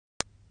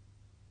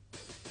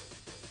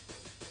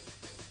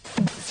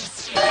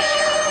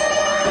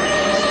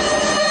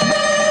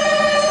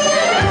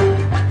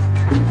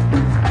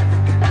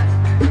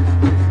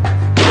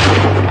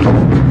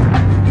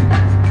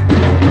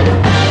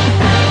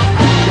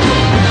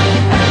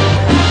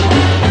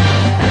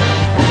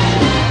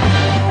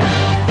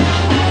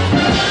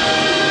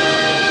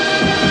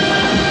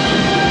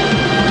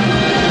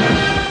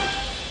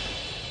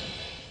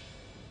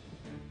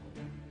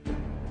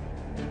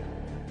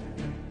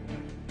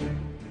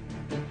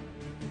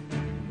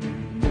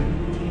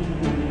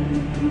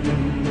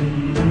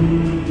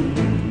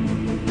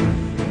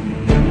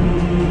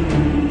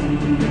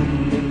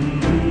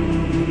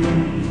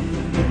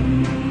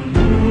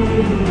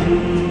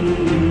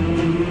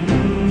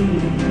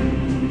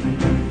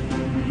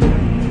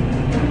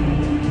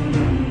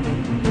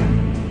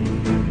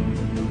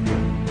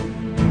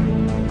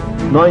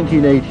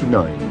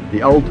1989,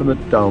 the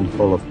ultimate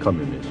downfall of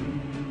communism.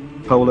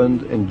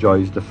 Poland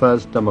enjoys the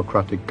first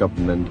democratic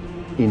government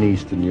in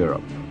Eastern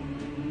Europe.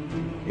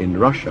 In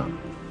Russia,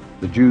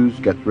 the Jews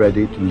get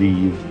ready to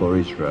leave for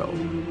Israel.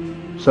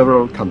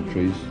 Several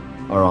countries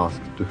are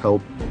asked to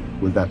help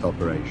with that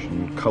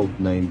operation,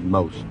 codenamed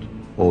MOST,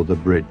 or the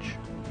Bridge,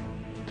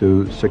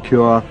 to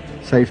secure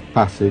safe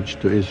passage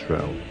to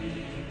Israel.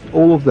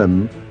 All of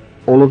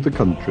the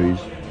countries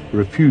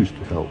refuse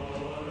to help,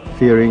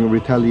 fearing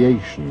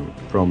retaliation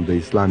from the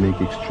Islamic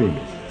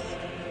extremists.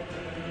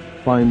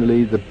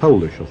 Finally, the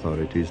Polish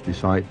authorities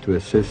decide to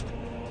assist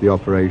the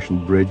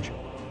Operation Bridge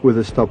with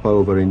a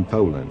stopover in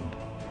Poland.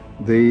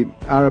 The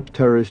Arab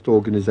terrorist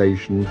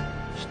organization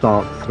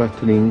starts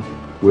threatening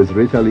with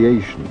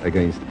retaliation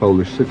against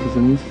Polish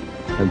citizens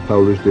and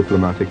Polish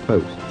diplomatic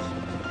posts.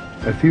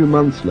 A few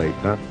months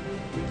later,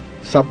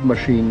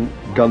 submachine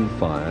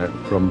gunfire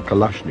from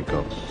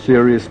Kalashnikovs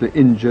seriously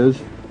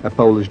injures a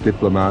Polish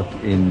diplomat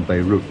in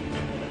Beirut.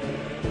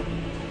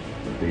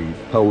 The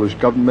Polish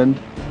government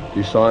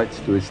decides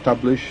to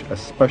establish a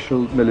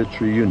special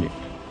military unit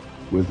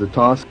with the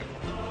task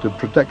to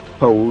protect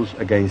Poles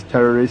against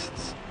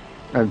terrorists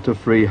and to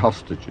free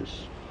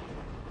hostages.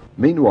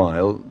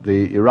 Meanwhile,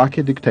 the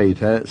Iraqi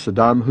dictator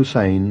Saddam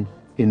Hussein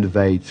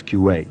invades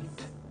Kuwait.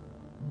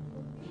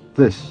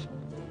 This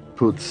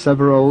puts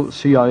several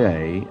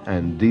CIA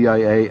and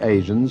DIA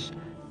agents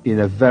in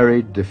a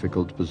very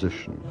difficult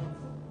position.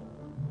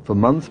 For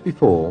months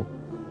before,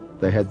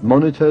 they had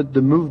monitored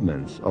the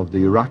movements of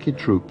the Iraqi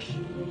troops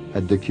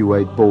at the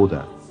Kuwait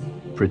border,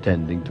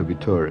 pretending to be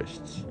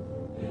tourists.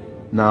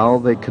 Now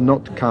they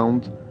cannot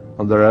count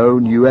on their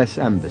own US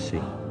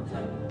embassy,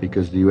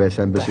 because the US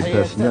embassy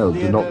personnel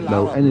do not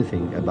know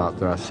anything about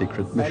their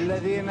secret mission.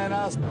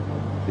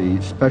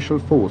 The special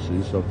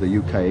forces of the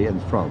UK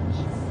and France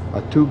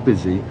are too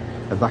busy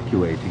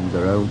evacuating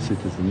their own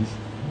citizens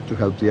to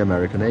help the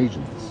American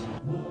agents.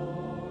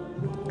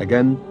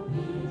 Again,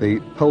 the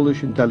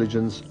Polish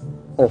intelligence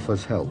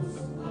offers help.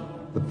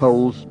 The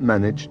Poles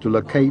manage to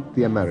locate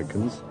the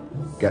Americans,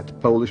 get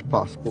Polish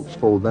passports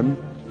for them,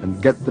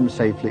 and get them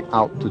safely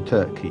out to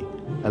Turkey,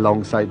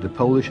 alongside the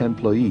Polish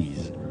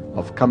employees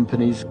of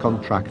companies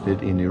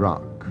contracted in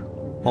Iraq.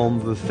 On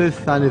the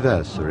 5th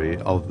anniversary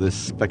of this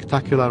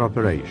spectacular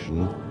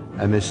operation,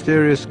 a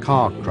mysterious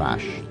car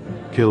crash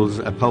kills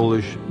a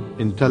Polish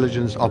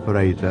intelligence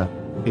operator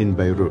in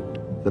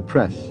Beirut. The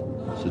press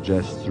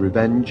suggests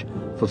revenge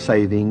for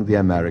saving the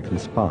American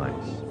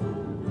spies.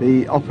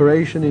 The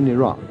operation in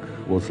Iraq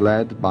was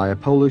led by a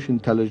Polish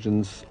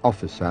intelligence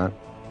officer,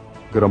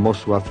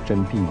 Gromosław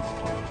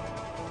Czempiński.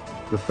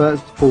 The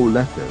first four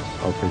letters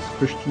of his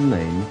Christian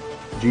name,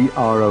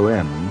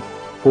 GROM,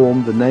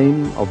 form the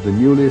name of the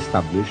newly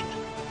established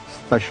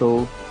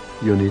Special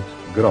Unit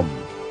GROM.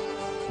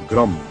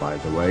 GROM, by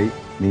the way,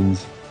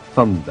 means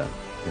thunder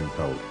in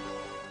Polish.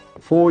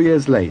 4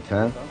 years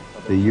later,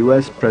 the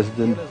US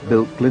President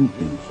Bill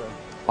Clinton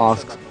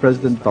asks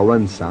President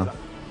Wałęsa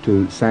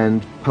to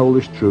send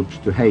Polish troops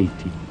to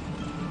Haiti.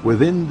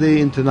 Within the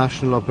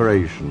international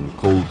operation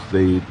called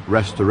the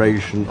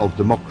Restoration of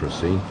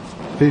Democracy,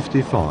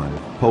 55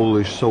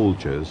 Polish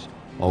soldiers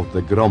of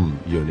the GROM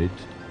unit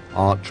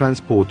are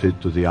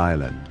transported to the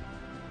island.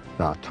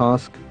 Their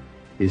task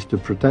is to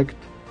protect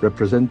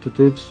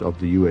representatives of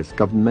the US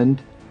government,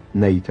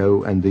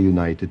 NATO and the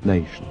United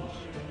Nations,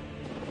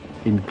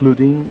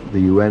 including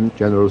the UN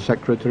General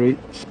Secretary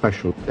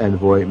Special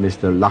Envoy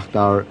Mr.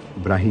 Lakhdar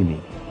Brahimi.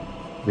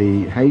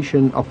 The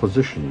Haitian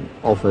opposition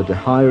offered a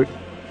high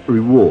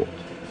reward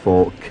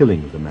for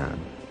killing the man.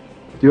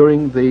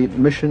 During the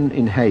mission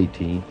in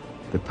Haiti,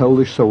 the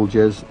Polish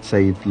soldiers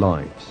saved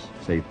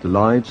the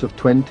lives of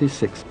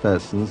 26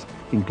 persons,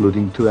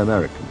 including 2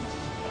 Americans.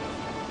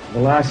 The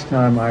last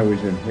time I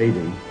was in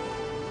Haiti,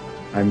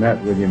 I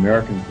met with the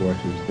American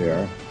forces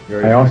there.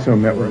 I also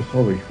met with the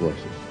Polish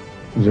forces.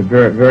 It was a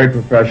very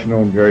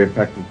professional and very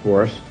effective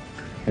force,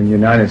 and the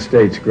United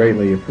States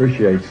greatly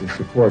appreciates the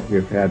support we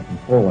have had from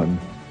Poland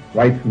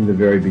right from the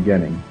very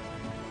beginning.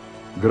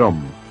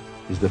 GROM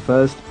is the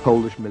first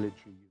Polish military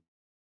unit.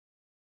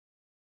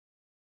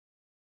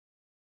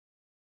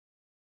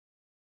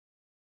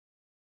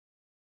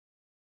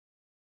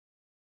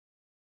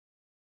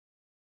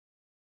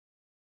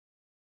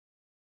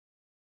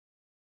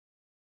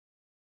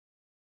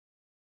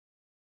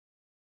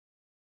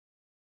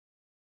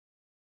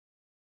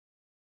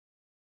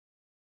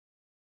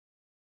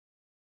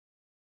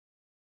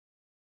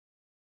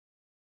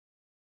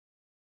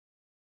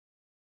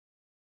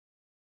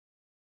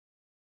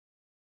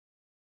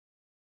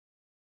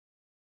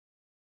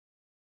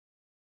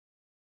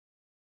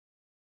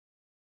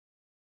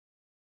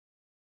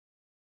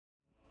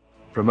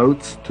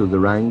 Promotes to the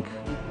rank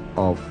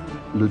of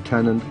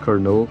Lieutenant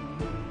Colonel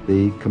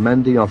the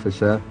commanding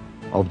officer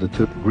of the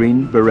 2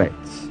 Green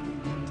Berets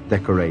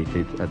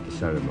decorated at the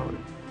ceremony.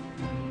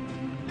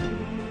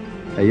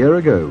 A year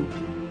ago,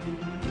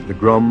 the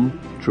GROM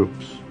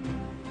troops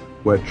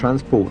were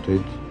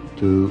transported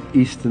to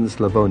eastern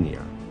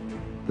Slavonia,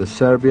 the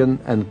Serbian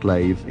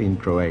enclave in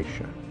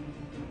Croatia.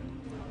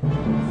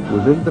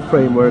 within the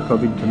framework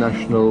of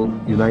international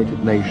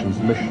United Nations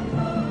mission,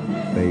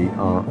 they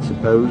are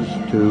supposed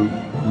to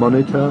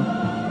monitor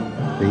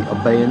the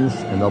obeyance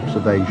and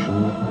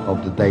observation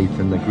of the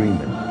Dayton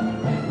Agreement.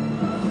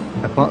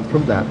 Apart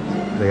from that,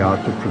 they are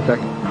to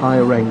protect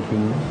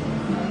high-ranking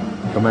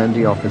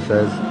commanding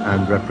officers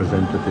and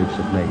representatives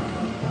of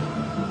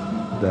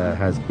NATO. There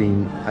has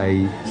been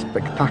a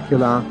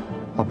spectacular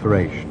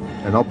operation,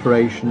 an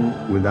operation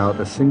without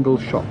a single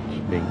shot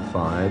being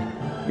fired,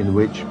 in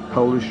which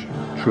Polish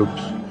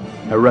troops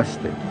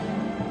arrested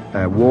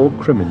a war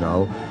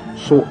criminal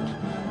sought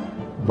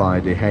by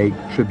the Hague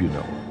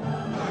Tribunal.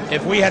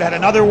 If we had had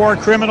another war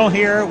criminal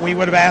here, we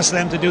would have asked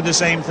them to do the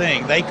same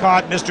thing. They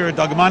caught Mr.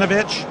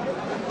 Dogmanovich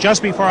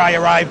just before I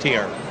arrived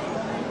here.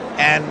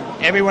 And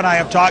everyone I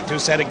have talked to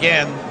said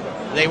again,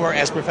 they were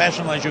as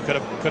professional as you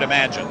could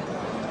imagine.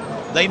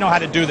 They know how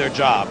to do their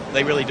job.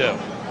 They really do.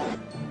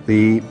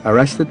 The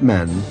arrested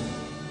man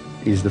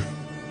is the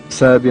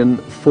Serbian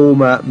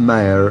former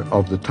mayor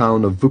of the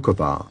town of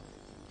Vukovar,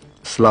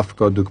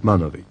 Slavko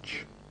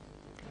Dugmanovic.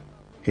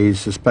 He is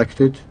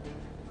suspected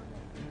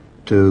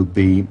to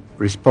be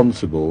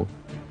responsible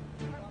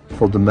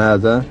for the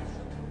murder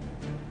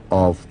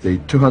of the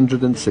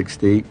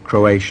 260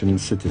 Croatian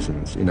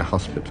citizens in a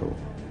hospital.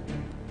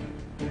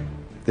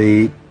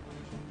 The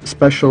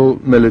special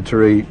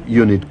military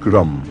unit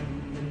GROM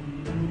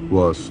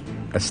was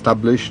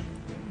established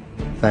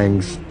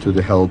thanks to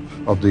the help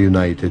of the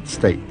United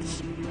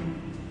States.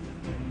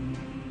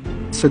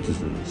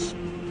 Citizens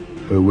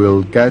who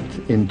will get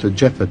into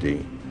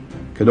jeopardy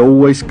can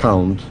always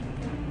count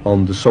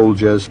on the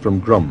soldiers from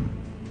GROM,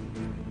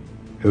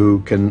 who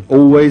can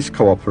always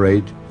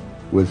cooperate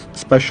with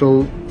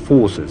special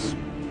forces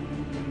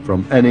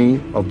from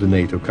any of the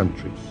NATO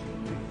countries.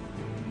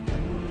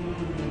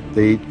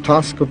 The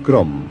task of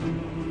GROM,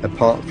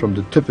 apart from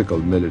the typical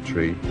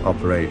military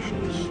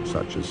operations,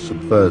 such as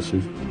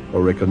subversive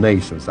or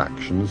reconnaissance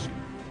actions,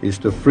 is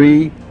to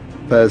free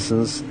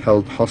persons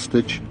held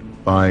hostage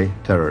by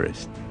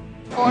terrorists.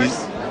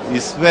 I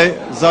sve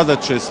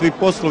zadaće, svi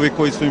poslovi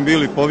koji su im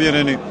bili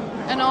povjereni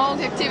and all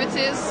the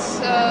activities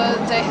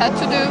they had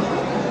to do,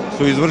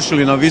 su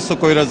izvršili na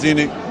visokoj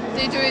razini,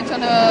 they do it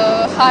on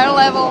a higher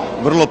level,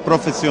 vrlo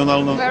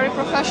profesionalno, very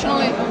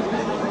professionally.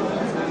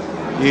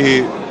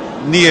 I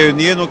nije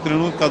nijednog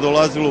trenutka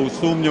dolazilo u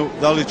sumnju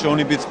da li će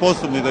oni biti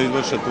sposobni da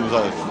izvrše tu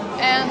zadaću.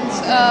 And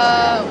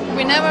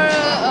we never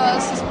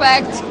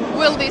suspect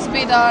will this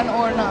be done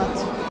or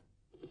not.